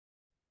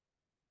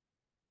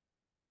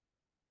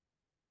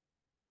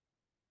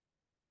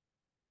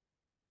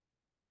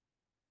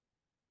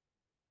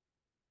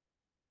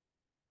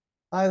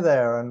Hi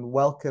there, and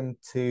welcome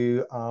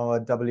to our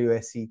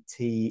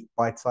WSET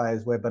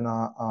Bitesize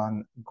webinar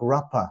on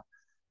grappa.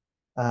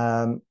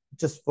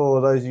 Just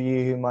for those of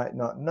you who might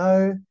not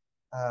know,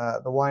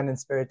 the Wine and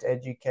Spirit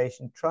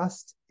Education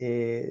Trust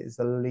is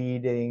a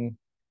leading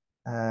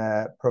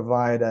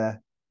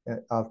provider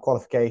of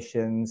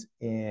qualifications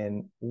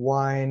in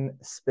wine,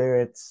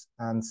 spirits,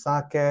 and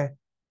sake,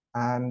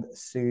 and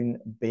soon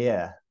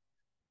beer.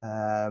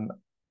 You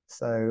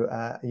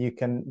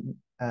can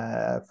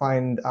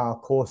find our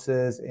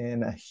courses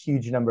in a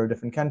huge number of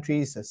different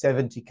countries, so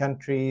 70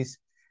 countries,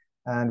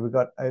 and we've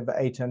got over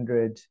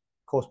 800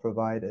 course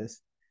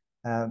providers.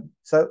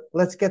 So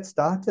let's get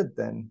started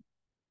then.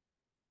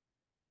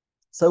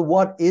 So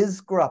what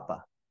is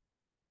grappa?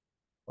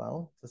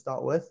 Well, to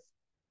start with,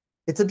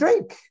 it's a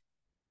drink,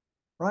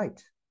 right?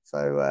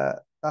 So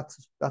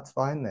that's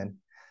fine then.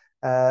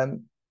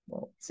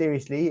 Well,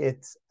 seriously,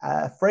 it's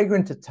a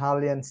fragrant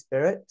Italian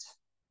spirit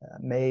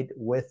made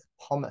with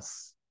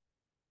pomace.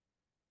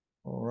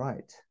 All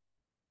right.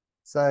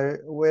 So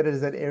where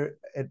does it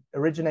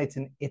originates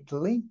in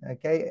Italy?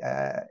 Okay,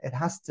 it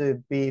has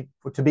to be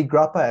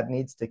grappa. It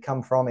needs to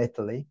come from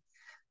Italy,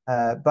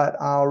 but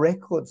our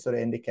records sort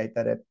of indicate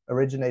that it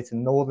originates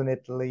in northern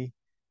Italy,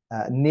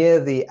 near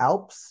the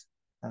Alps,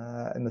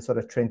 in the sort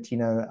of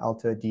Trentino,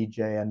 Alto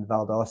Adige, and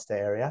Val d'Aosta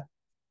area.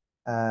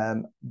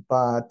 And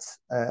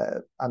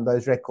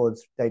those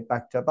records date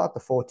back to about the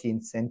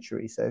 14th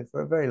century, so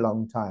for a very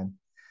long time.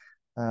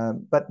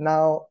 But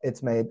now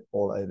it's made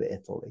all over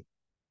Italy.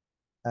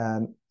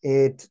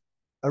 It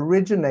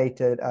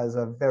originated as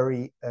a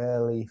very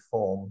early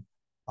form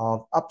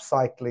of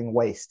upcycling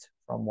waste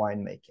from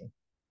winemaking.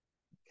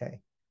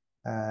 Okay.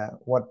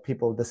 What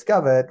people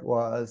discovered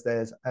was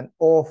there's an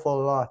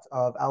awful lot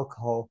of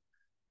alcohol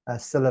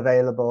still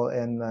available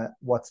in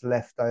what's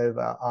left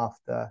over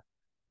after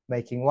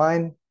making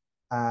wine.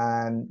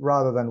 And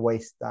rather than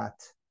waste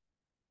that,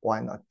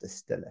 why not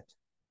distill it?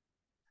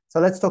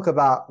 So let's talk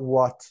about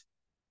what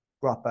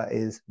grappa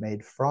is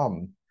made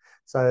from.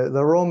 So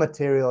the raw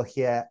material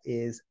here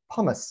is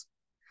pomace.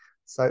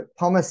 So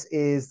pomace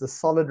is the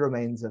solid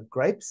remains of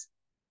grapes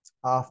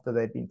after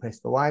they've been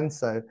pressed for wine.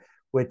 So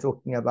we're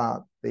talking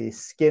about the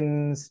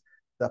skins,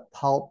 the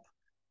pulp,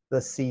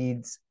 the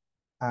seeds,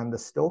 and the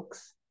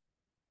stalks.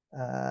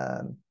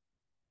 You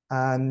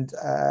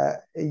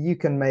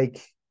can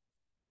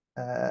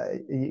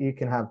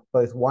have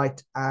both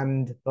white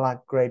and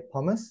black grape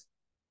pomace.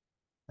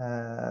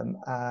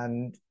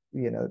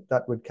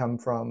 That would come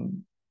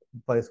from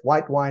both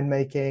white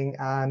winemaking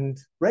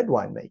and red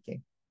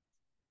winemaking.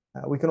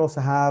 We can also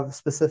have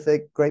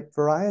specific grape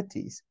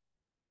varieties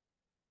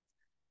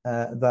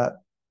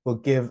that will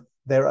give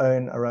their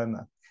own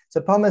aroma.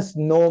 So pomace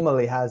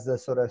normally has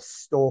this sort of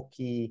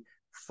stalky,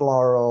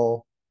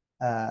 floral,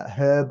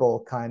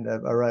 herbal kind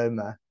of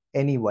aroma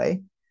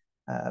anyway.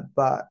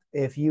 But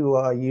if you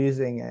are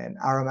using an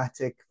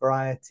aromatic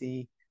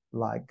variety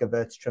like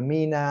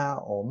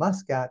Gewürztraminer or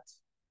Muscat,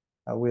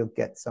 we'll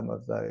get some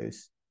of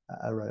those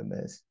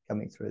aromas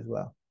coming through as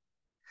well.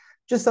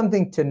 Just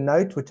something to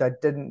note, which I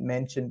didn't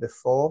mention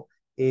before,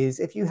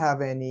 is if you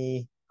have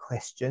any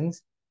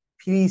questions,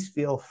 please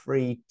feel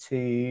free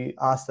to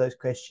ask those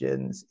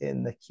questions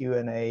in the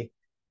Q&A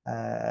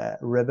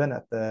ribbon I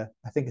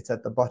think it's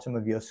at the bottom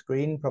of your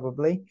screen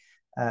probably.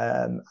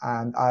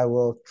 And I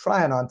will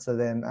try and answer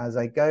them as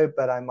I go,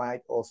 but I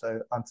might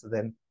also answer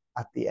them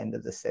at the end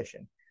of the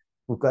session.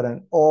 We've got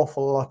an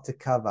awful lot to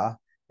cover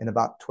in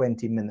about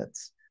 20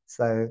 minutes.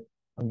 So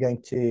I'm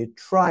going to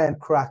try and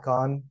crack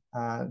on,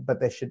 but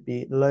there should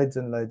be loads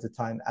and loads of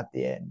time at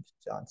the end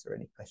to answer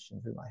any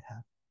questions we might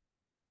have.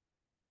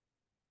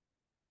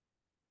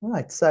 All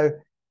right, so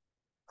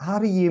how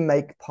do you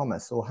make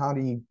pomace, or how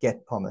do you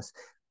get pomace?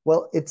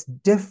 Well, it's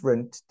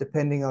different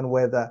depending on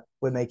whether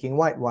we're making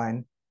white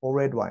wine or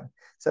red wine.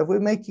 So if we're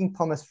making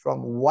pomace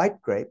from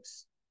white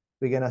grapes,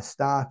 we're going to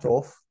start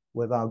off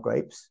with our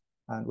grapes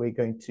and we're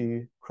going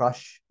to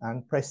crush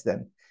and press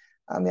them.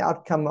 And the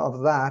outcome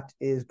of that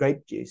is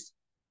grape juice. If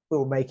we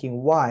were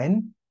making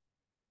wine,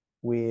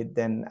 we'd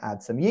then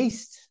add some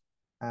yeast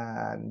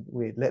and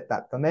we'd let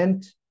that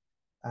ferment.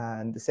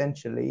 And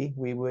essentially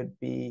we would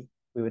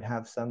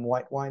have some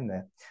white wine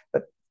there.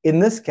 But in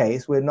this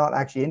case, we're not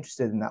actually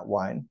interested in that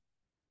wine.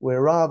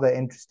 We're rather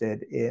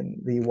interested in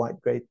the white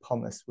grape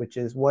pomace, which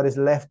is what is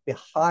left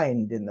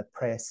behind in the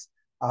press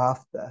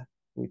after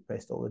we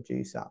pressed all the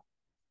juice out.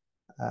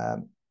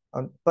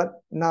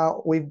 But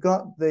now we've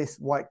got this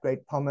white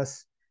grape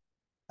pomace.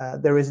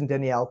 There isn't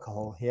any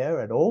alcohol here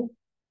at all,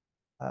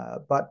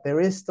 but there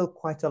is still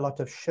quite a lot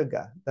of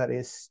sugar that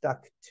is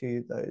stuck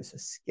to those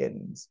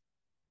skins.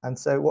 And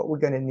so what we're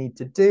going to need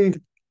to do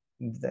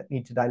is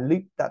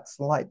dilute that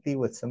slightly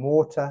with some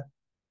water,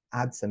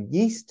 add some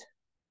yeast,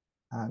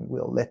 and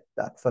we'll let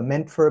that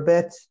ferment for a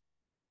bit.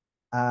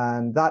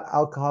 And that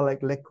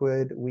alcoholic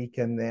liquid we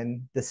can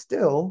then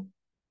distill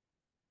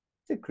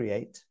to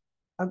create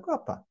a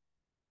grappa.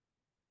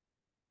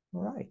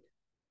 All right.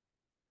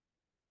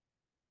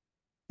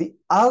 The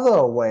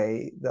other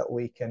way that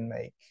we can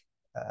make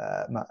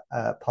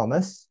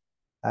pomace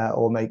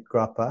or make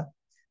grappa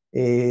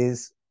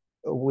is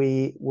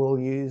we will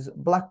use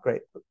black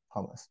grape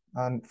pomace.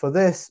 And for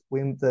this,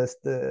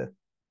 the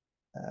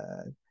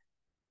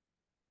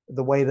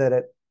way that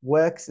it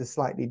works is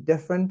slightly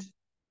different.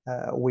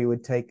 We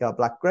would take our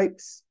black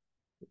grapes,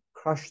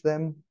 crush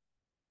them,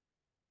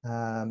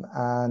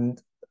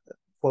 and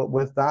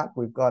with that,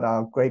 we've got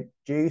our grape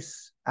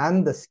juice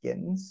and the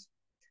skins,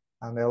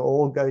 and they'll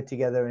all go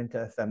together into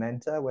a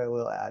fermenter where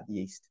we'll add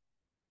yeast.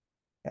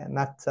 And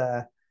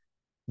that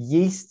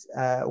yeast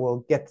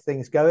will get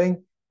things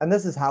going. And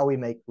this is how we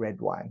make red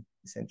wine,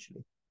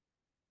 essentially.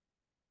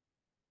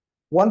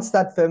 Once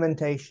that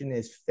fermentation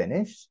is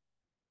finished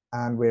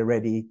and we're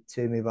ready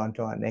to move on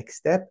to our next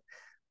step,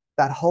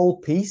 that whole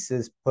piece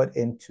is put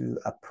into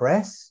a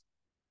press,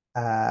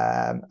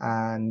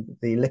 and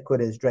the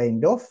liquid is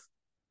drained off.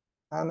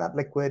 And that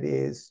liquid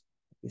is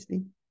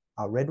obviously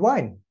our red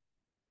wine.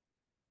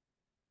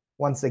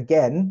 Once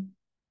again,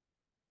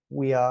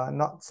 we are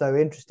not so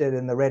interested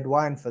in the red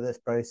wine for this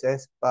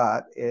process,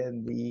 but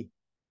in the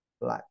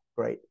black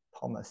grape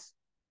pomace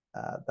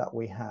that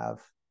we have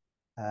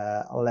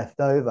left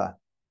over.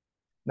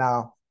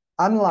 Now,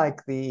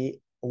 unlike the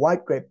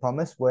white grape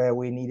pomace where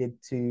we needed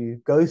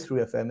to go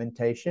through a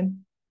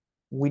fermentation,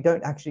 we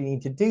don't actually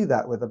need to do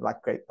that with the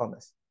black grape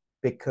pomace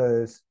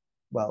because,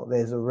 well,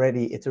 it's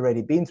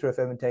already been through a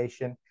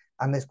fermentation,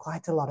 and there's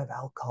quite a lot of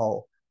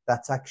alcohol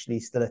that's actually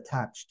still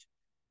attached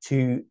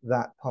to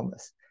that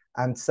pomace.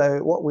 And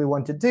so what we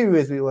want to do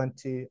is we want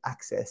to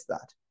access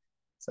that.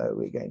 So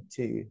we're going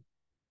to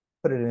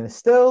put it in a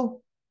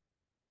still,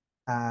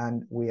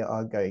 and we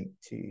are going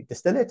to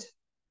distill it,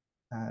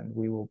 and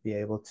we will be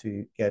able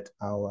to get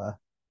our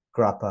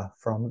grappa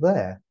from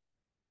there.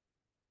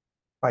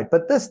 Right,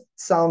 but this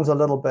sounds a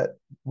little bit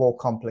more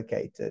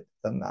complicated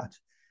than that.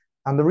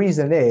 And the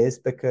reason is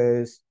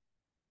because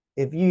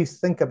if you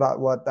think about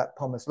what that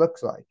pomace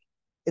looks like,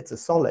 it's a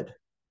solid.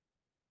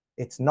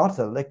 It's not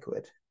a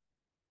liquid.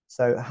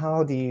 So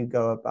how do you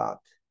go about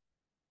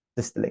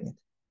distilling it?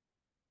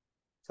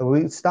 So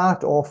we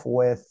start off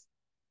with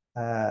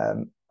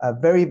a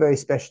very, very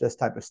specialist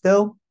type of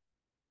still.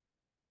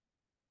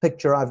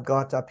 Picture I've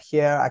got up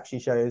here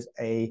actually shows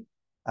a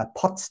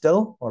pot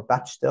still or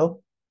batch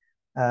still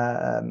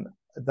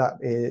that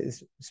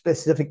is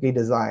specifically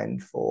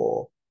designed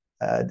for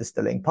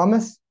distilling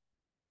pomace.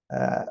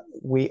 There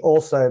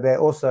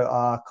also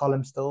are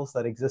column stills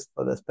that exist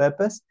for this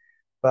purpose,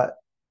 but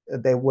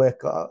they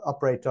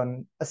operate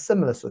on a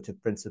similar sort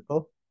of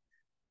principle.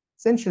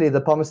 Essentially,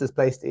 the pomace is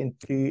placed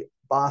into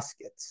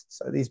baskets.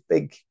 So these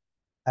big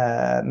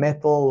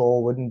metal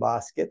or wooden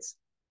baskets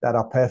that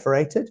are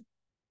perforated,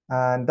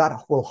 and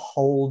that will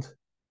hold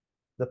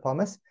the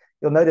pomace.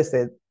 You'll notice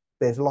that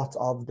there's lots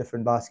of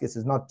different baskets.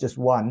 There's not just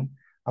one.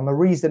 And the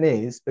reason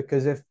is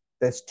because if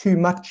there's too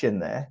much in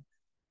there,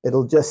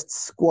 it'll just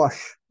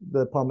squash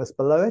the pomace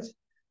below it.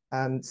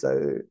 And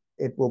so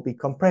it will be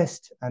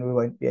compressed, and we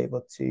won't be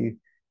able to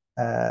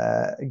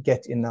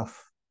get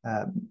enough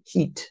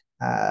heat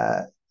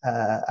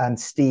and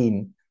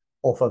steam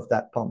off of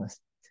that pomace.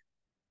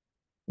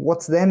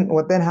 What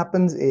then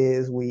happens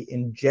is we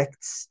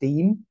inject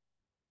steam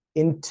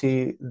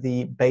into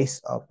the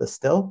base of the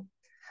still,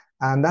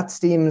 and that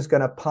steam is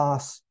going to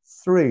pass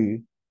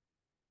through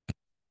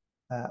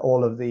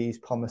all of these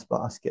pomace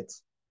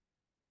baskets.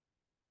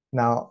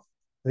 Now,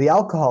 the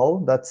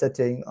alcohol that's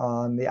sitting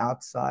on the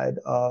outside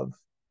of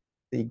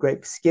the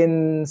grape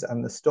skins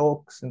and the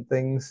stalks and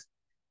things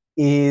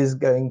is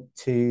going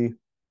to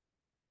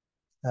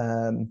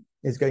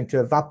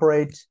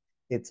evaporate.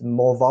 It's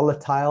more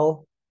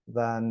volatile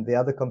than the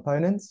other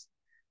components,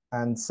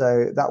 and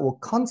so that will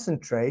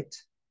concentrate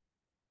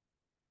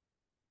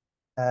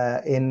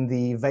in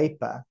the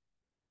vapor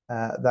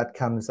that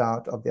comes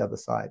out of the other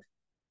side.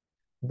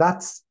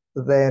 That's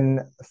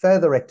then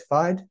further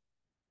rectified.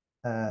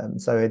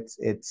 So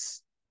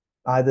it's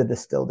either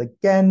distilled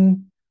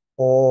again,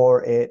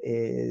 or it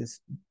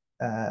is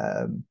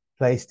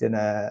placed in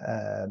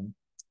a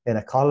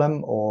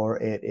column, or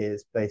it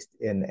is placed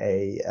in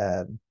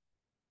a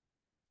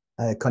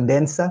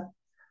condenser,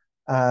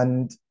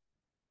 and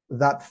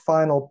that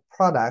final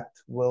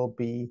product will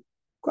be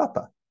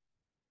grappa.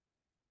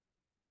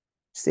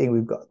 Seeing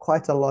we've got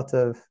quite a lot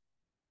of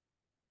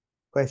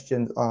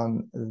questions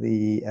on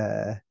the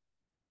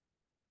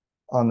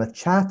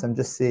chat. I'm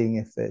just seeing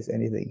if there's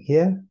anything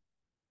here.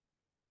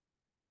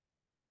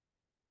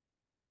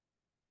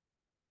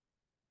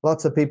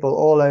 Lots of people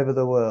all over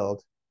the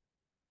world.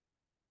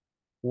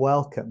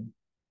 Welcome.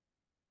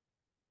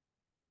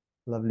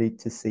 Lovely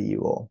to see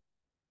you all.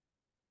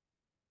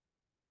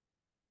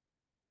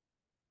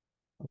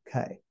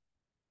 Okay.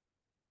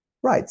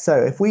 Right, so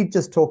if we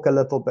just talk a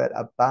little bit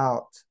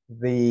about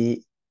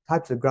the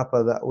types of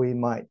grappa that we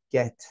might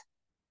get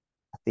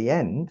at the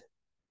end,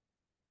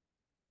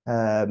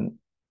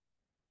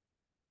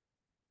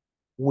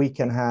 we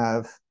can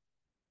have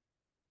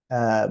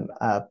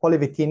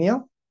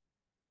polyvitinho,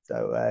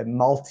 so a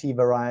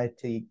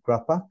multi-variety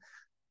grappa.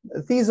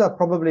 These are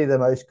probably the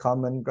most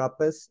common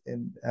grappas,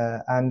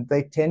 and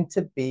they tend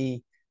to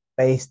be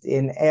based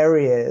in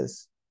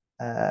areas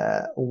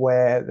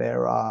where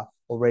there's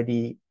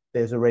already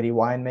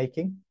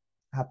winemaking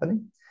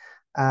happening,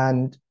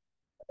 and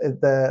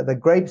the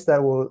grapes that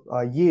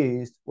are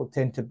used will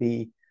tend to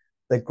be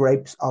the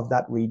grapes of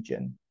that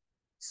region.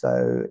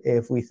 So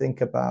if we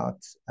think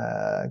about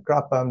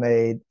grappa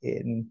made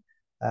in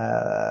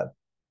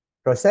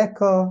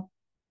Prosecco,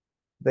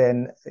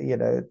 then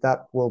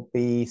that will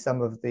be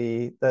some of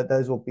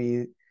those will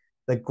be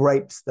the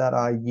grapes that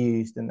are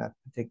used in that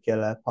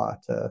particular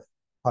part of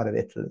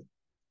Italy.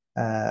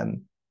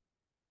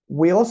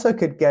 We also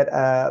could get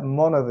a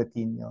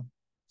monovitigno,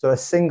 so a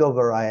single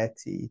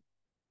variety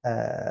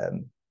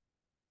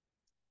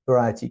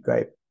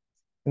grape,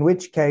 in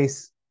which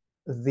case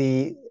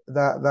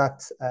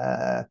that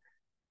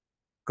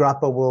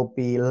grappa will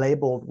be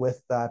labeled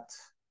with that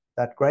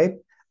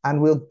grape, and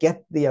we'll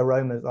get the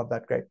aromas of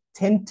that grape.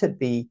 Tend to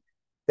be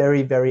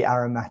very, very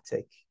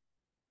aromatic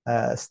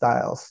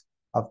styles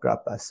of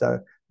grappa. So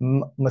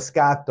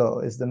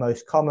Moscato is the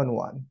most common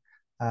one,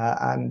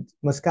 and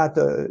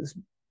Moscato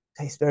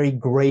tastes very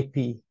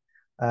grapey,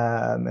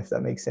 if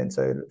that makes sense.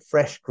 So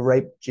fresh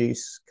grape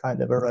juice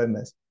kind of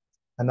aromas.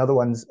 Another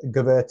one's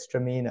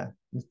Gewürztraminer.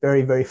 It's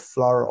very, very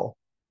floral,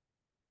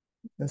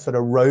 and sort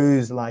of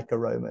rose-like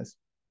aromas.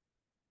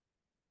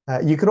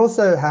 You could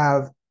also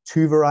have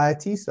two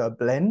varieties, so a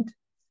blend.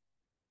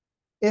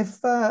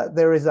 If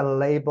there is a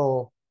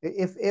label,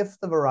 if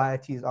the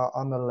varieties are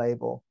on the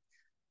label,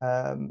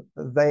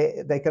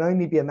 they can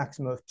only be a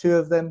maximum of two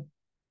of them,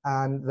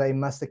 and they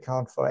must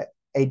account for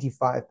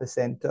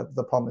 85% of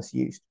the pomace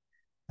used.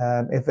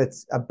 If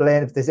it's a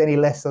blend, if there's any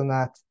less than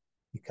that,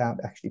 you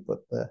can't actually put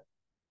the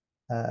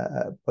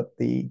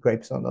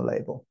grapes on the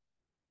label.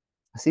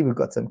 I see we've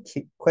got some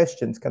key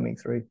questions coming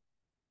through.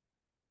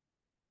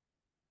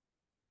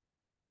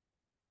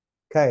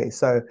 Okay,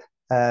 so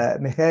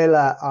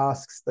Michaela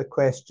asks the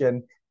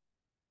question,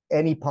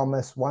 any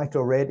pomace, white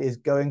or red, is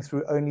going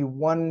through only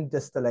one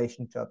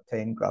distillation to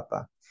obtain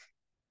grappa?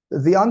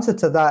 The answer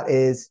to that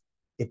is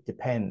it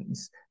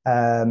depends.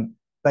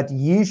 But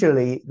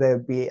usually there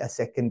would be a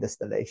second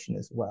distillation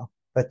as well.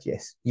 But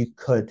yes, you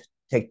could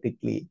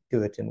technically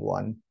do it in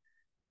one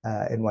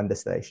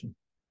distillation.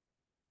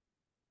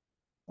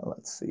 Well,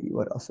 let's see,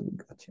 what else have we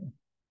got here?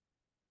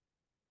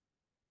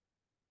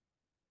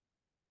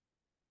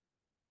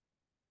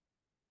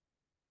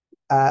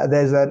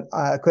 There's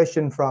a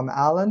question from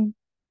Alan.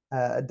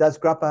 Does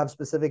grappa have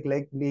specific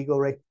legal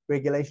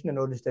regulation in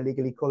order to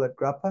legally call it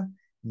grappa?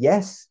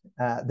 Yes,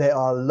 there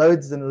are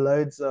loads and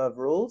loads of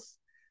rules.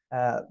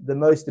 The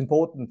most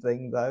important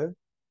thing, though,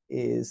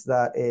 is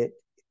that it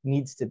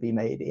needs to be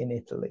made in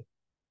Italy.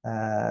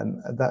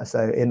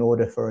 So in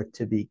order for it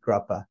to be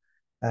grappa.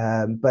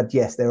 But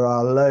yes, there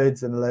are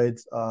loads and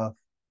loads of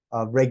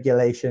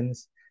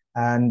regulations,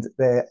 and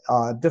there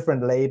are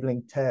different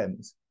labeling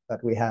terms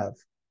that we have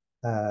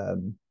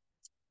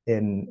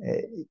in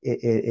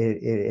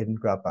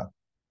grappa.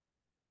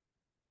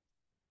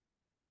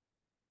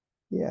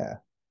 Yeah.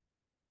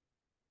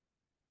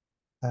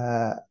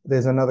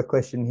 There's another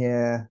question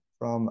here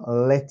from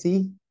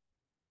Letty.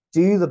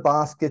 Do the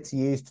baskets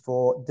used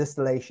for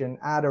distillation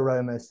add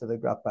aromas to the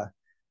grappa?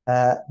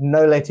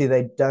 No, Letty,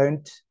 they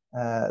don't.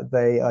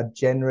 They are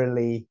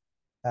generally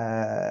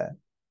they're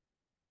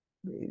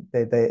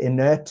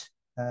inert.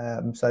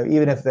 So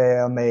even if they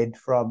are made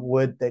from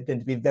wood, they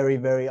tend to be very,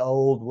 very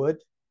old wood.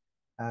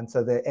 And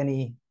so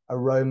any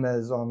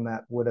aromas on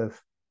that would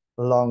have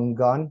long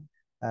gone.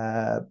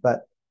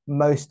 But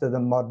most of the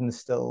modern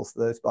stills,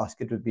 those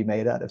baskets would be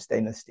made out of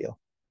stainless steel.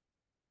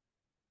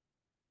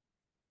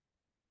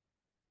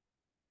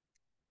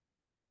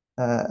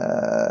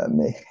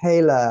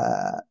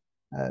 Michaela,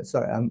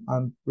 sorry,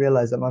 I'm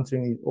realize I'm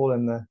answering these all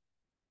in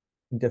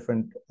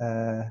different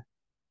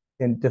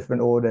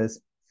orders.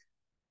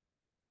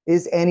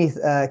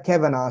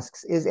 Kevin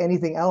asks, is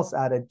anything else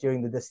added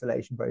during the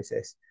distillation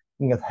process?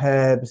 Thinking of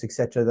herbs,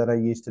 etc., that are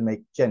used to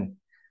make gin.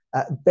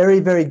 Very,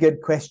 very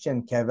good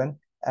question, Kevin.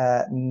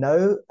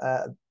 No,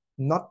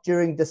 not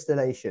during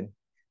distillation.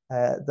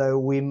 Though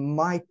we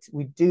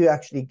do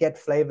actually get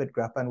flavored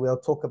grappa, and we'll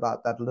talk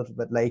about that a little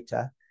bit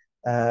later,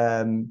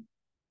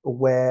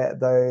 where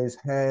those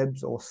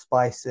herbs or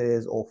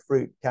spices or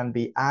fruit can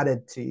be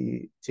added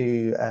to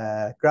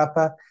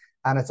grappa,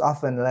 and it's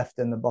often left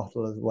in the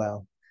bottle as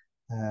well.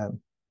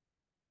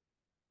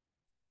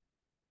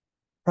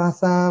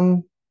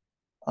 Pratham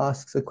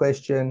asks a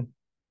question.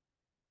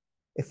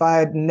 If I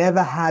had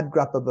never had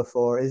grappa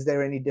before, is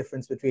there any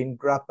difference between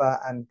grappa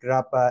and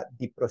grappa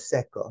di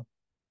Prosecco?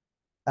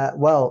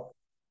 Well,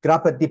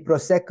 grappa di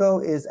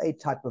Prosecco is a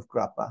type of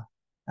grappa.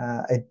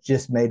 It's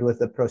just made with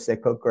the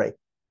Prosecco grape.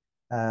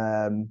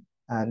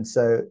 And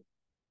so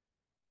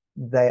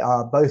they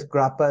are both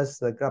grappas.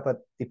 The grappa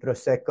di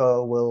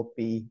Prosecco will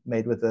be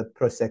made with the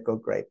Prosecco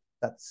grape.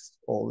 That's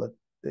all that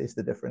is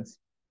the difference.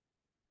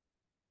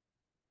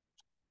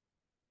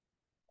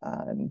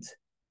 And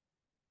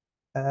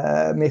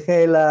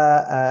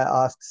Michaela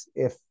asks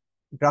if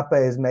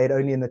grappa is made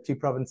only in the two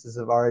provinces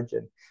of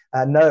origin.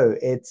 No,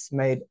 it's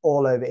made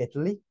all over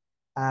Italy.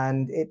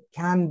 and it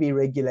can be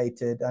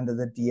regulated under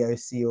the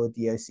DOC or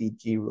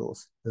DOCG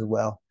rules as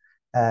well.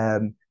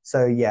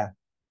 So yeah,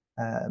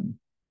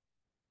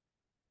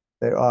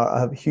 there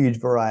are a huge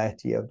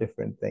variety of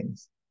different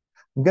things.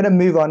 I'm going to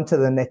move on to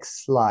the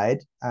next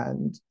slide,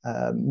 and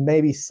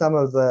maybe some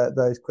of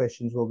those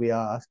questions will be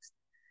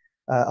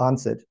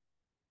answered.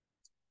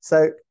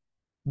 So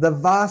the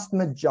vast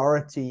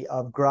majority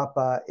of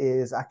grappa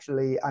is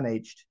actually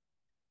unaged,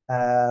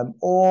 and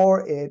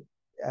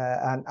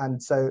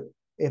so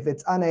if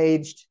it's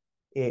unaged,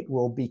 it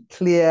will be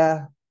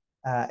clear,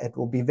 it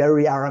will be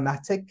very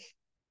aromatic,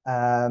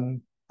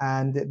 and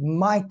it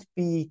might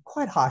be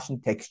quite harsh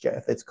in texture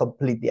if it's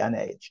completely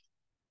unaged.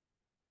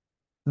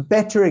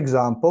 Better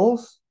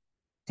examples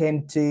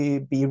tend to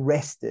be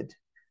rested.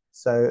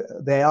 So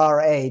they are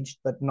aged,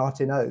 but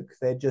not in oak.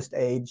 They're just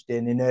aged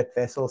in inert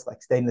vessels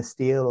like stainless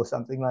steel or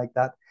something like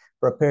that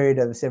for a period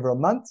of several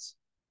months.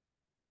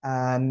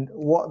 And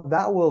what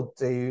that will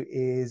do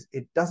is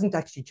it doesn't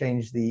actually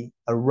change the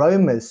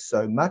aromas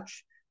so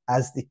much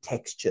as the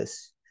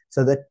textures.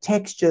 So the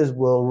textures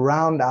will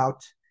round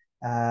out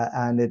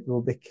and it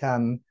will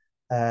become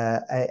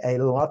a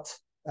lot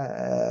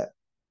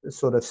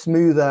sort of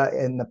smoother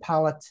in the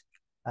palate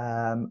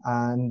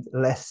and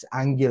less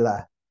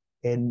angular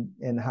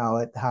in how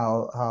it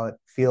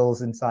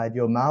feels inside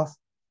your mouth.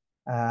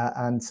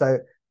 And so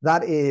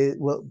that is,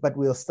 but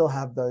we'll still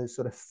have those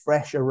sort of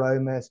fresh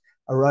aromas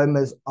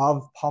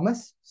of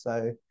pomace,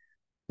 so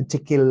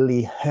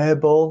particularly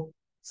herbal,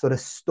 sort of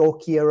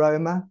stalky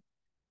aroma,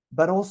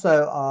 but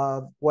also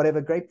of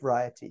whatever grape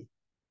variety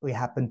we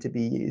happen to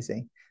be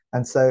using.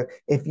 And so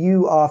if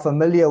you are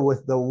familiar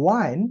with the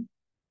wine,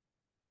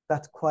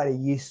 that's quite a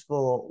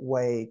useful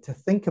way to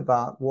think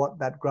about what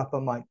that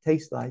grappa might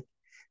taste like.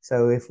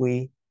 So if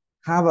we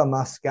have a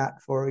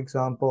muscat, for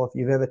example, if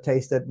you've ever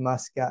tasted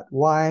muscat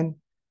wine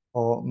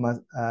or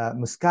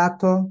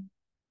muscato,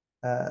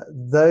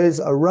 those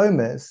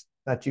aromas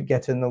that you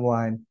get in the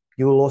wine,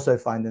 you will also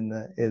find in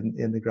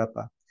the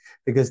grappa,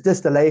 because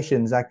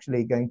distillation is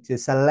actually going to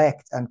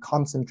select and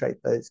concentrate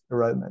those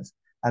aromas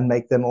and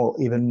make them all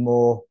even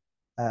more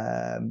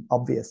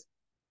obvious.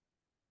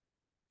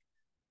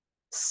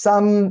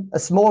 A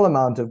small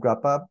amount of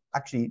grappa,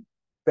 actually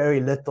very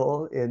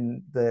little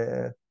in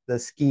the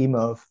scheme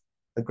of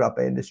the grappa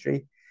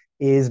industry,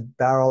 is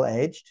barrel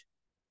aged,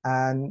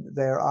 and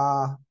there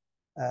are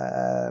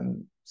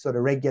sort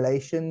of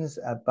regulations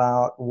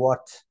about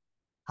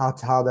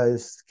how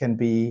those can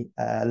be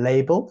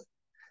labeled,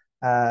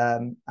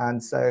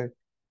 and so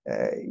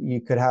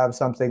you could have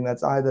something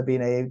that's either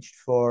been aged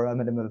for a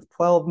minimum of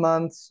 12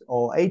 months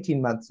or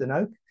 18 months in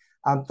oak,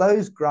 and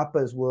those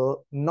grappas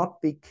will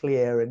not be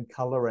clear in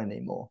color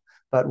anymore,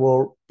 but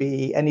will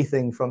be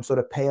anything from sort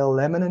of pale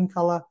lemon in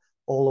color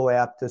all the way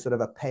up to sort of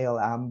a pale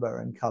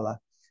amber in color.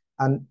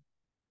 And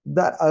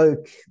that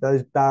oak,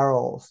 those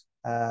barrels,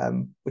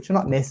 which are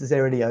not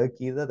necessarily oak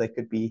either, they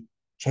could be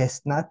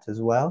chestnut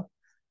as well,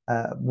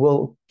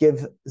 will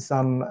give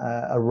some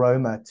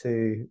aroma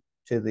to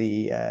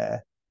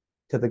the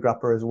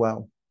grappa as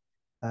well.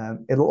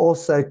 It'll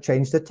also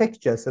change the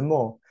texture some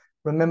more.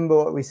 Remember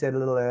what we said a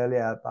little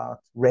earlier about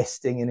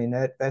resting in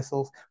inert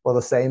vessels? Well,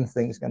 the same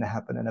thing is going to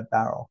happen in a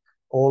barrel.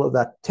 All of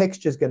that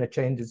texture is going to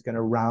change. It's going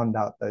to round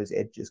out those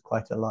edges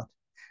quite a lot.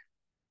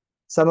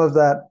 Some of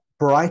that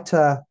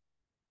brighter,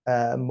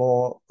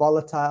 more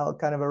volatile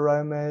kind of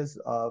aromas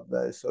of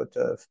those sort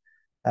of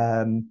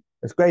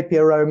those grapey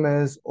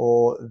aromas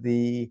or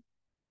the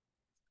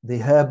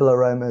herbal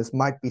aromas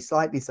might be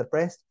slightly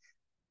suppressed,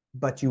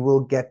 but you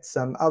will get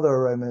some other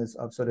aromas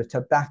of sort of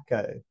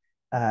tobacco,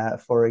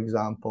 for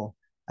example,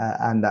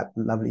 and that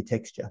lovely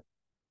texture.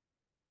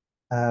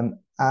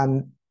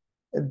 And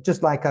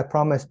just like I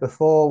promised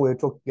before, we were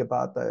talking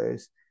about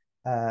those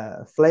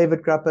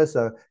flavored grappa,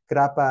 so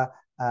grappa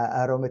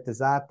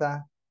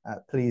aromatizzata.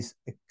 Please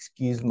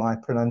excuse my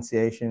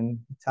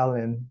pronunciation.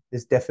 Italian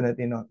is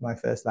definitely not my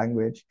first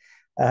language.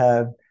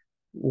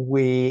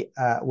 We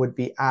would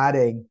be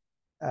adding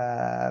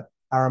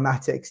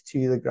aromatics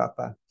to the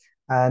grappa.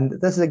 And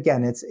this is,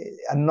 again, it's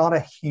not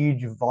a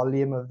huge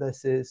volume of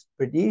this is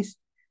produced,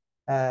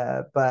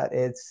 but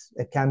it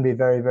can be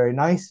very, very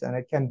nice, and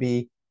it can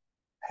be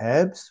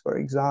herbs, for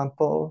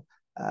example.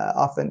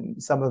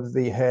 Often some of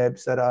the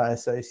herbs that are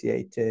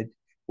associated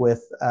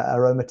with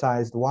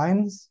aromatized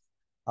wines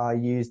are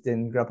used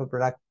in grappa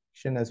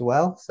production as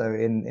well, so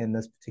in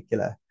this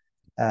particular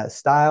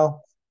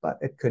style, but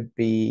it could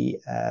be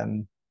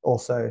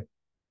also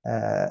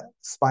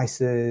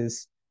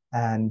spices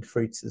and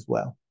fruits as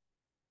well.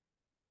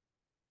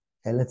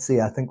 Okay, let's see.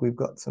 I think we've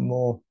got some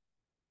more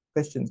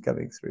questions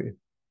coming through.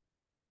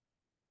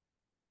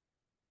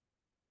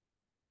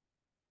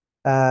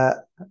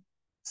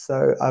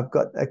 So I've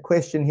got a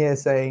question here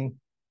saying,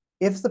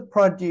 if the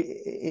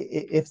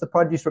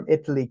produce from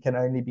Italy can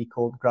only be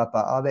called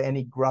grappa, are there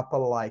any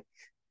grappa-like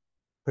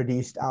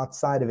produced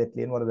outside of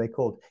Italy, and what are they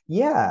called?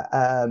 Yeah,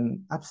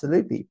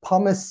 absolutely.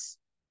 Pomace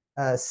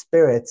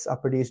spirits are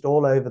produced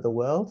all over the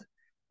world.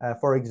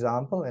 For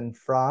example, in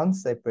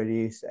France, they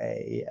produce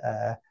a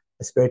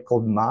spirit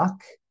called Marc,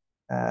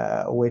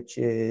 which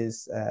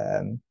is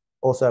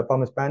also a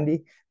pomace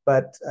brandy,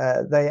 but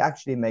they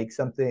actually make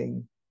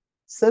something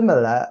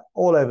similar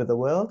all over the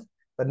world,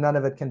 but none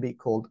of it can be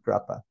called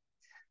grappa.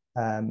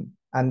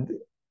 And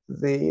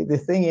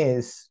the thing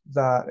is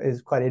that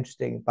is quite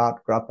interesting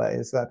about grappa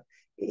is that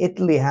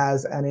Italy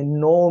has an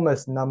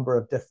enormous number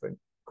of different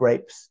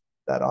grapes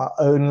that are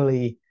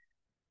only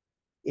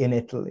in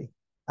Italy.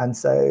 And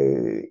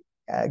so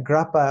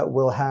grappa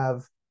will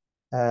have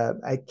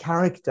a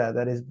character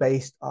that is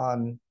based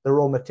on the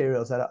raw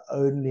materials that are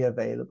only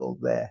available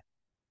there.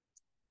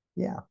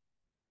 Yeah.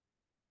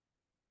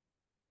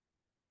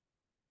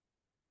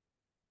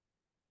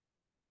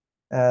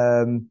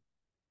 I've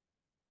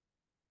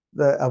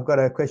got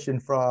a question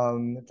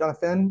from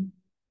Jonathan,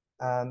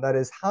 and that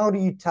is, how do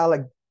you tell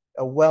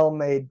a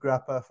well-made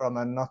grappa from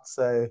a not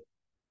so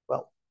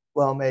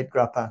well-made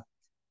grappa?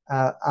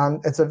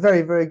 And it's a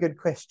very, very good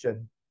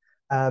question.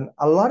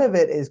 A lot of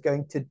it is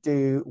going to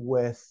do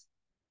with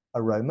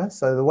aroma.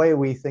 So the way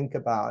we think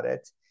about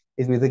it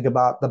is we think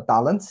about the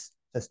balance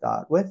to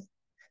start with.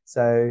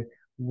 So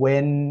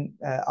when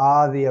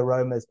are the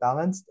aromas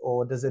balanced,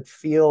 or does it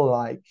feel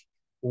like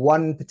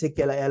one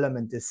particular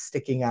element is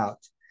sticking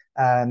out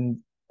and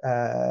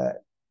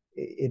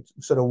it's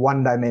sort of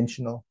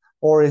one-dimensional,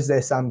 or is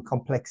there some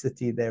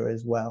complexity there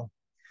as well?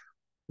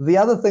 The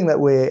other thing that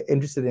we're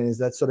interested in is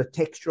that sort of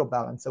textural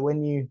balance. So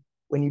when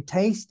you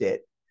taste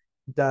it,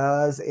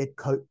 does it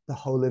coat the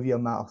whole of your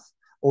mouth?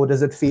 Or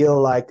does it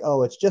feel like,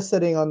 oh, it's just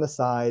sitting on the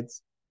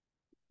sides?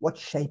 What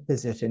shape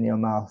is it in your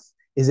mouth?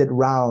 Is it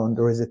round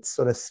or is it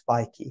sort of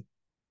spiky?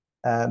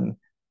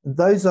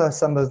 Those are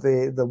some of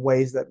the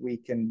ways that we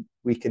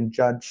can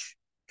judge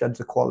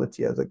the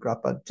quality of the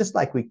grappa, just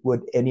like we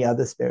would any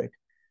other spirit.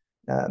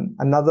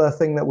 Another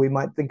thing that we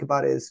might think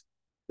about is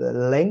the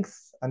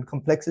length and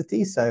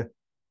complexity. So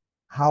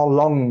how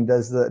long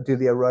do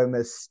the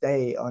aromas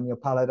stay on your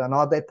palate, and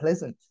are they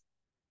pleasant?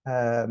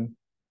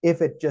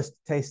 If it just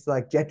tastes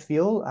like jet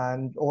fuel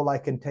and all I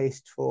can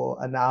taste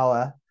for an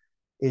hour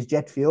is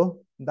jet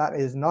fuel, that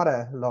is not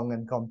a long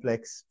and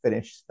complex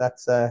finish.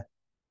 That's a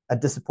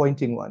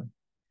disappointing one.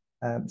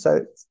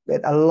 So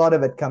a lot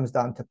of it comes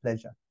down to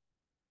pleasure.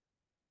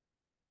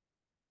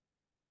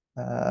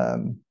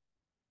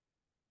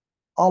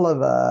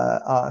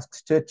 Oliver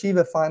asks, to achieve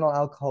a final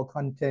alcohol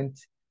content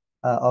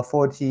of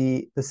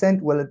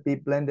 40%, will it be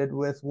blended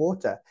with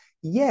water?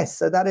 Yes,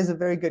 so that is a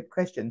very good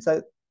question.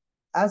 So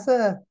as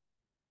a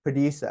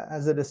producer,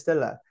 as a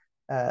distiller,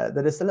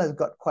 the distiller has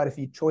got quite a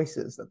few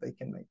choices that they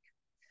can make.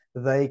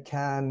 They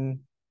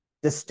can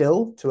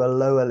distill to a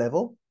lower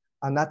level,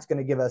 and that's going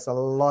to give us a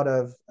lot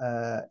of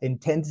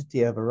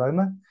intensity of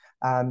aroma,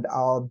 and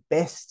our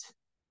best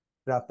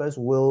grappas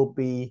will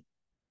be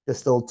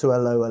distilled to a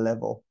lower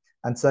level.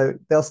 And so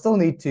they'll still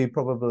need to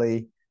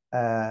probably,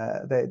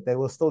 they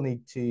will still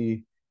need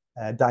to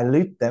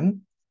dilute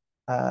them,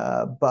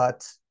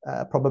 but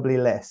probably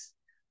less.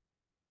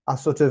 A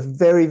sort of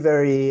very,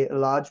 very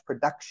large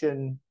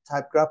production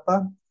type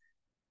grappa,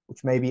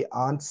 which maybe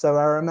aren't so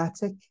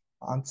aromatic,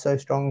 aren't so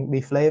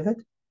strongly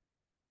flavored,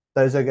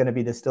 those are going to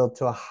be distilled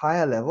to a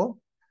higher level,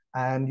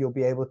 and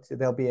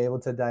they'll be able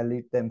to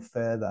dilute them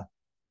further.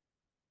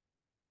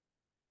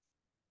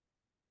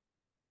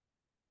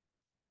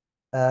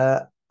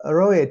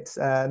 Rohit,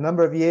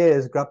 number of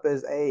years grappa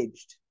is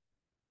aged,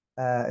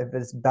 if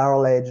it's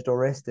barrel aged or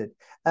rested.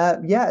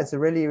 Yeah, it's a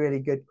really, really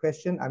good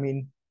question. I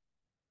mean,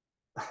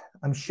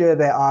 I'm sure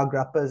there are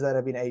grappas that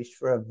have been aged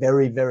for a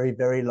very, very,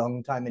 very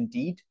long time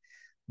indeed,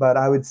 but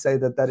I would say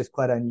that is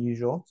quite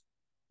unusual.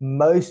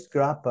 Most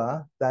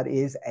grappa that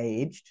is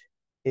aged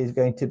is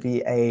going to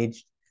be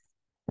aged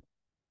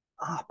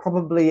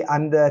probably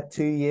under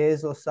 2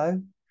 years or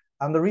so.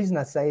 And the reason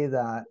I say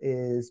that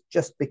is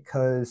just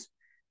because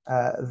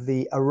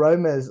the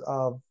aromas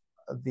of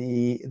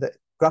the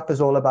grappa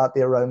is all about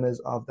the aromas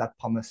of that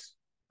pomace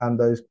and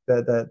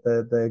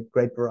the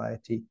grape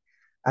variety.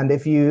 And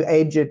if you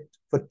age it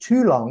for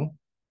too long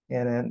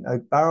in an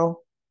oak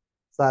barrel,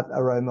 that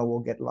aroma will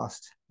get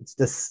lost. It's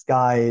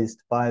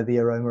disguised by the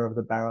aroma of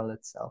the barrel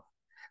itself.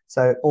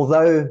 So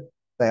although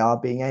they are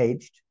being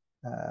aged,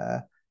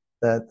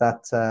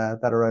 that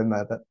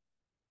aroma,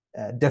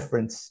 that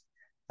difference,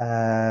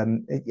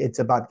 it's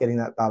about getting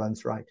that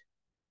balance right.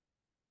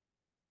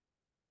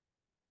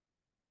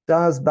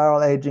 Does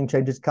barrel aging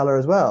change its color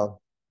as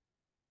well?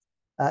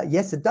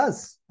 Yes, it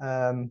does.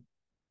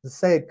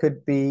 Say it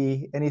could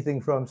be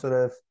anything from sort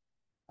of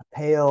a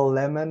pale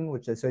lemon,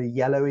 which is sort of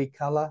yellowy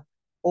color,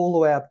 all the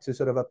way up to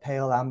sort of a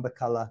pale amber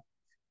color.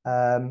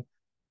 And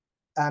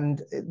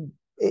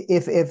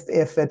if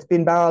it's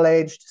been barrel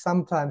aged,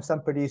 sometimes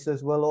some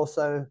producers will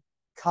also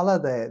color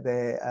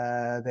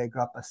their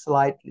grappa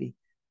slightly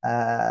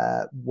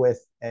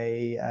with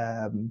a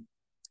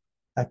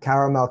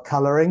caramel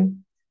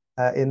coloring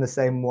in the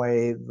same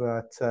way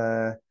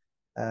that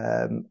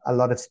a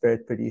lot of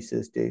spirit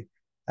producers do.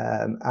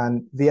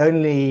 And the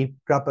only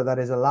grappa that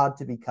is allowed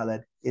to be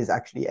colored is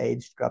actually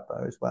aged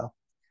grappa as well.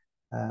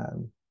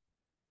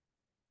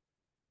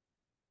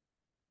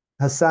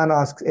 Hassan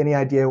asks, any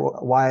idea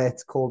why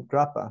it's called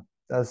grappa?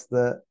 does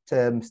the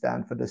term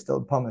stand for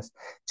distilled pomace?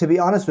 To be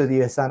honest with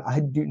you, Hassan,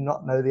 I do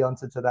not know the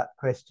answer to that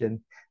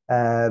question.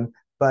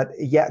 But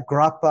yeah,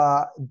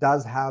 grappa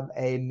does have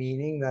a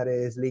meaning that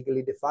is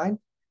legally defined,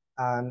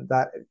 and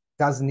that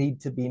does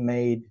need to be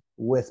made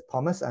with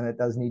pomace, and it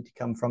does need to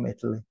come from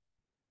Italy.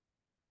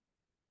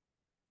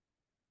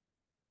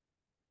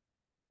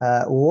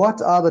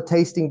 What are the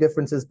tasting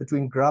differences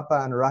between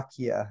grappa and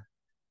rakia?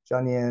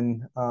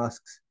 Jonian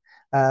asks.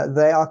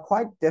 They are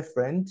quite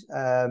different.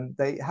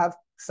 They have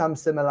some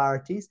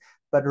similarities,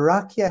 but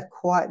rakia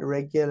quite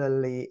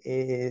regularly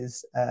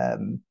is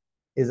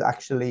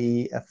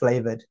actually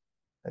flavored.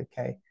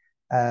 Okay,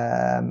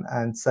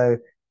 and so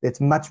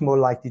it's much more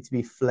likely to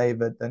be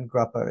flavored than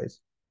grappa is.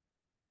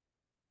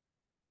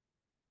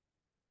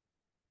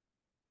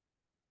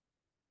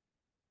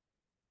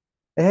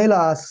 Hela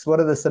asks, what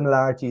are the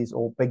similarities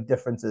or big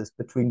differences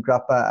between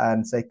grappa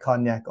and, say,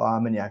 cognac or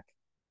armagnac?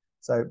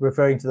 So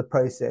referring to the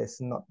process,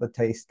 not the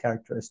taste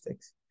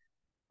characteristics.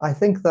 I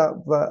think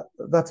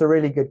that's a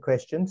really good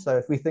question. So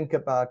if we think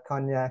about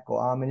cognac or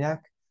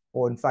armagnac,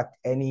 or in fact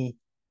any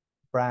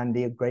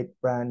brandy, grape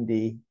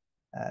brandy,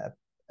 uh,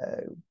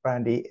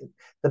 brandy,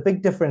 the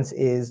big difference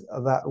is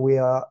that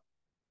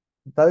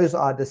those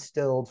are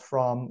distilled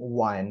from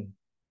wine.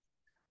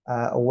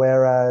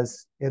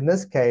 Whereas in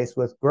this case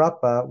with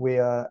grappa, we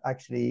are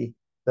actually,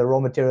 the raw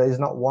material is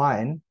not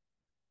wine,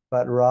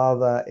 but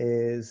rather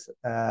is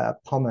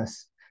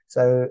pomace.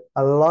 So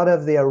a lot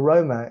of the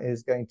aroma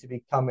is going to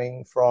be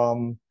coming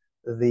from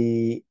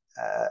the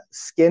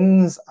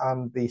skins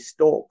and the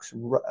stalks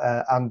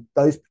and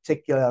those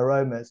particular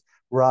aromas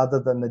rather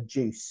than the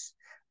juice.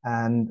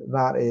 And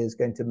that is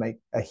going to make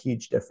a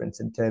huge difference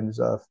in terms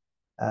of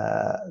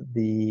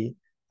the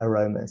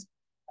aromas.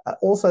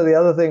 Also, the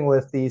other thing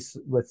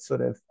with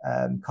sort of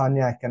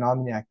cognac and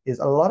armagnac is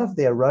a lot of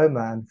the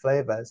aroma and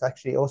flavor is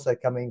actually also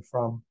coming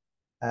from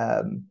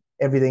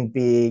everything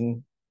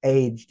being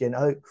aged in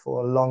oak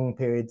for long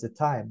periods of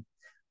time.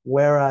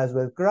 Whereas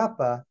with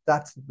grappa,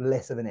 that's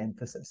less of an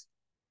emphasis.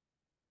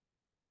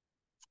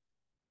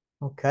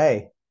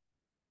 Okay.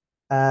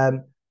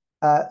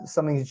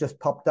 Something's just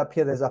popped up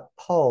here. There's a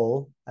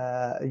poll.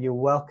 You're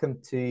welcome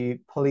to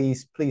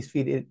please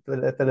fill in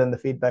the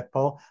feedback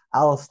poll.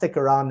 I'll stick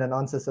around and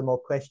answer some more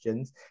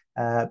questions,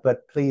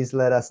 but please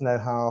let us know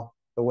how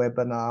the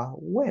webinar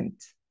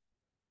went.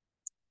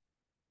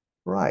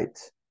 Right.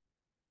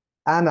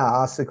 Anna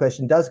asks the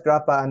question, does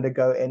grappa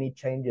undergo any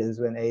changes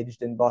when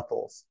aged in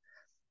bottles?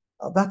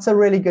 That's a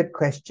really good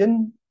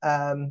question.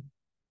 In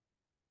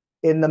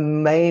the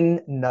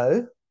main,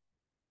 no.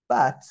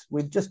 But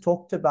we've just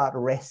talked about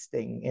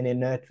resting in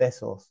inert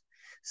vessels.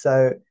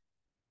 So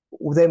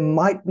there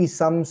might be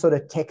some sort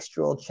of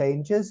textural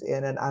changes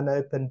in an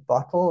unopened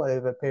bottle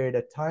over a period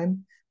of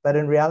time, but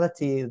in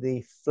reality,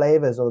 the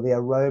flavors or the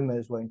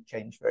aromas won't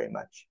change very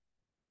much.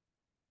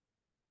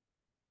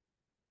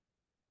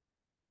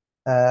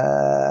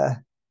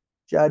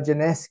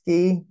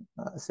 Jajaneski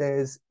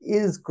says,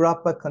 is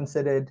grappa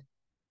considered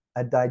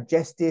a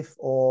digestive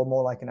or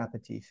more like an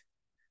aperitif?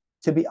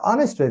 To be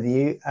honest with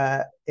you,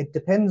 it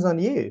depends on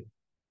you.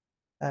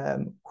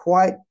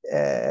 Quite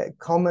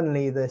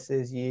commonly, this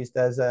is used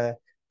as a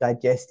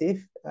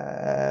digestive,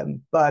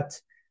 but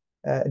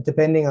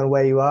depending on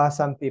where you are,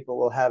 some people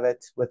will have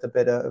it with a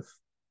bit of,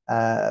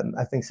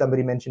 I think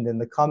somebody mentioned in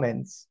the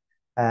comments,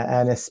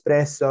 an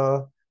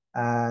espresso,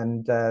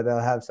 and they'll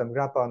have some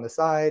grappa on the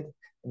side,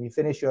 and you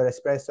finish your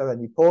espresso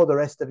and you pour the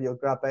rest of your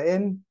grappa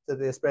in to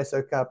the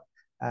espresso cup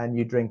and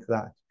you drink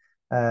that.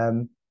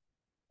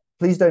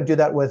 Please don't do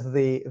that with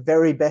the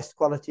very best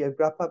quality of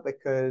grappa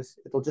because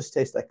it'll just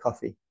taste like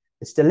coffee.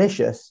 It's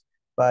delicious,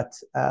 but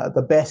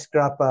the best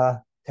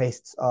grappa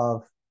tastes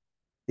of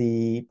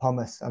the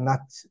pomace, and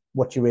that's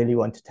what you really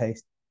want to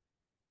taste.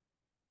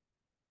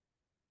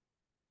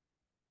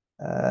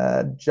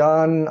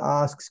 John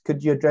asks,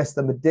 could you address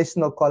the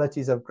medicinal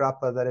qualities of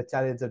grappa that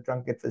Italians have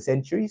drunk it for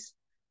centuries?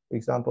 For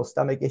example,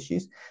 stomach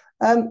issues.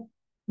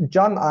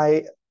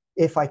 John,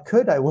 if I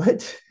could, I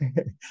would.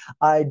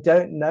 I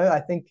don't know. I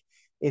think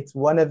it's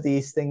one of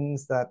these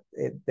things that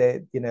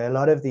a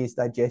lot of these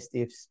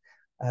digestives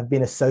have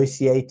been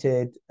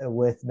associated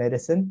with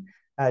medicine.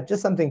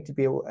 Just something to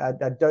be, I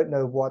don't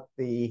know what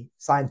the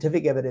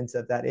scientific evidence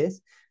of that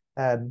is.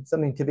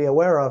 Something to be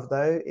aware of,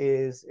 though,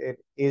 is it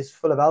is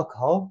full of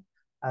alcohol.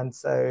 And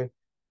so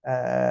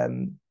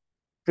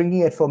drinking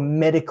it for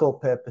medical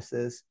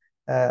purposes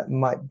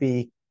might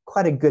be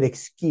quite a good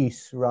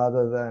excuse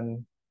rather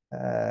than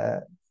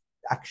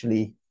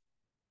actually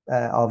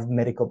of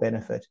medical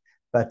benefit.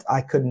 But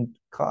I couldn't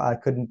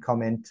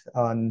comment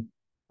on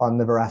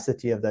the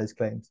veracity of those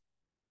claims.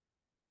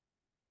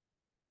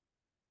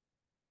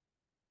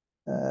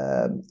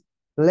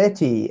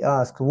 Letty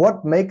asks,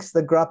 what makes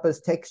the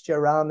grappa's texture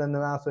round in the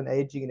mouth when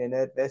aging in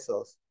inert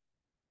vessels?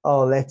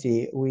 Oh,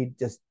 Letty, we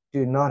just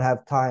do not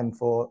have time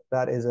for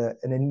that. Is an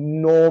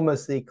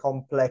enormously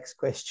complex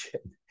question.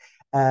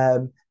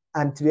 And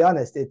to be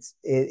honest, it's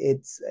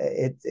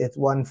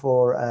one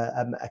for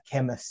a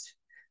chemist.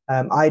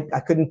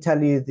 I couldn't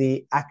tell you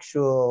the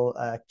actual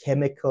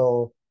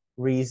chemical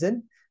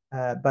reason.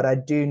 But I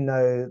do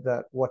know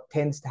that what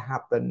tends to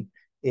happen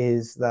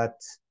is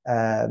that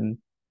the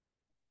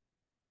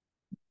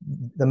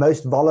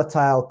most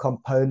volatile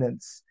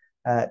components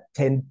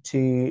tend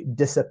to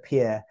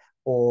disappear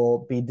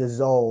or be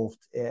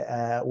dissolved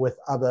with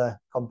other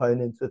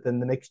components within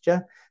the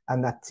mixture,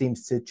 and that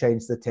seems to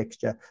change the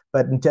texture.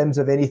 But in terms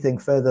of anything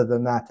further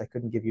than that, I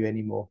couldn't give you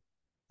any more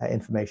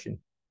information.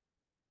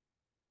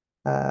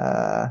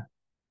 Pratham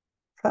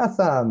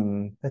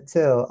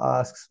Patil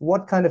asks,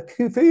 what kind of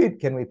food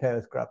can we pair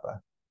with grappa?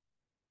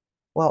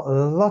 Well,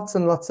 lots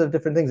and lots of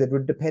different things. It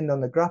would depend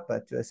on the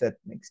grappa to a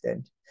certain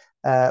extent.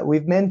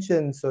 We've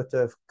mentioned sort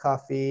of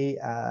coffee,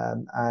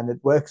 and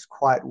it works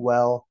quite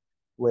well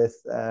with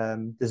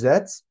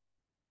desserts.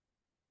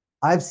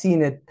 I've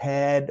seen it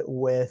paired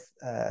with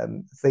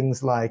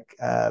things like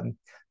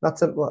not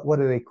some what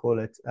do they call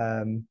it?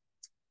 Uh,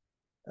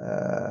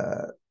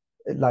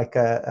 like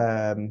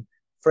a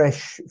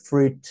fresh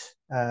fruit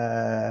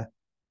glacé.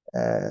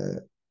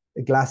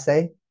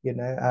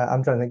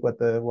 I'm trying to think what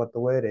the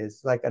word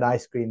is. Like an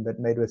ice cream but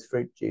made with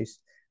fruit juice,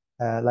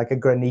 like a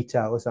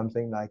granita or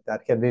something like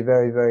that. Can be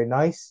very, very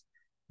nice.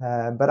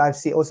 But I've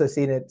also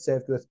seen it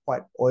served with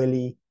quite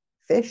oily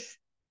fish,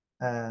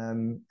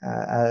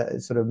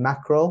 sort of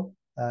mackerel,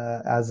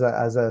 as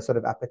a sort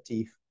of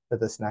aperitif for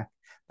the snack.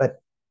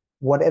 But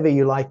whatever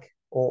you like,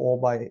 or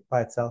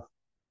by itself.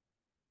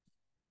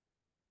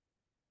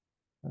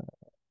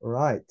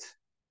 Right.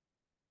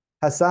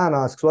 Hassan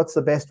asks, what's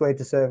the best way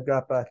to serve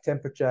grappa?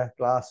 Temperature,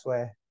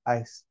 glassware,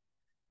 ice?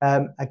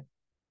 A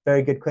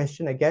very good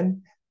question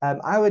again.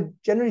 I would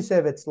generally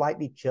serve it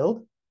slightly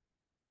chilled.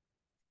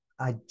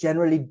 I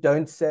generally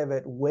don't serve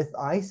it with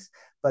ice,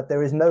 but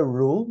there is no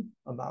rule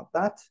about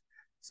that.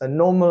 So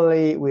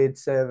normally we'd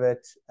serve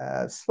it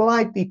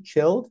slightly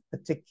chilled,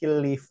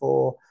 particularly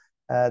for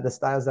the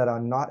styles that are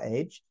not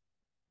aged.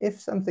 If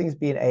something's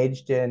been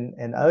aged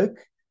in oak,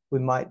 we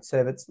might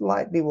serve it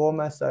slightly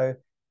warmer, so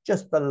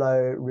just below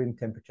room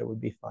temperature would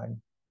be fine.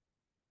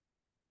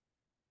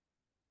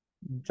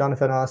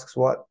 Jonathan asks,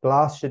 what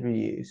glass should we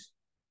use?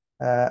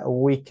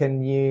 We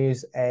can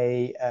use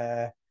basically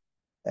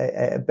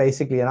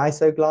an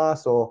ISO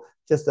glass, or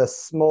just a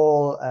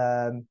small,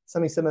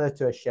 something similar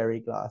to a sherry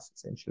glass,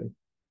 essentially.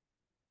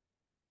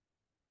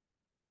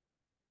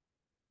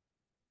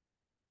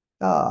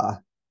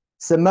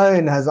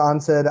 Simone has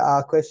answered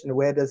our question,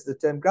 where does the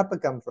term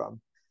grappa come from?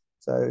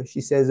 So she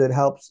says it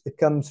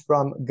comes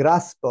from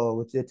graspo,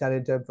 which is the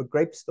Italian term for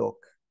grape stalk.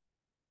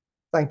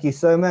 Thank you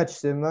so much,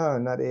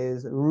 Simone. That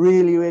is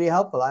really, really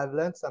helpful. I've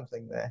learned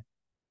something there.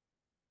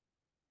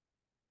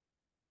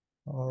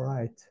 All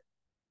right.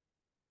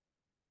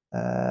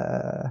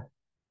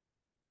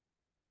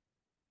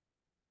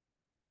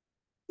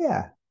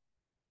 Yeah.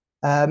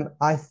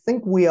 I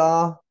think we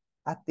are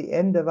at the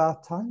end of our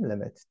time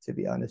limit, to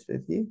be honest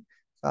with you.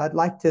 So I'd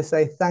like to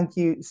say thank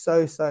you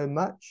so, so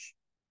much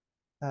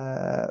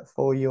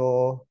for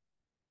your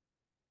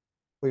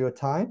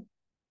time.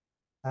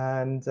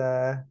 And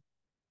I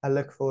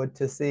look forward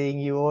to seeing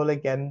you all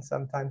again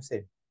sometime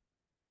soon.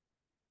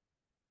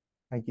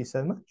 Thank you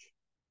so much.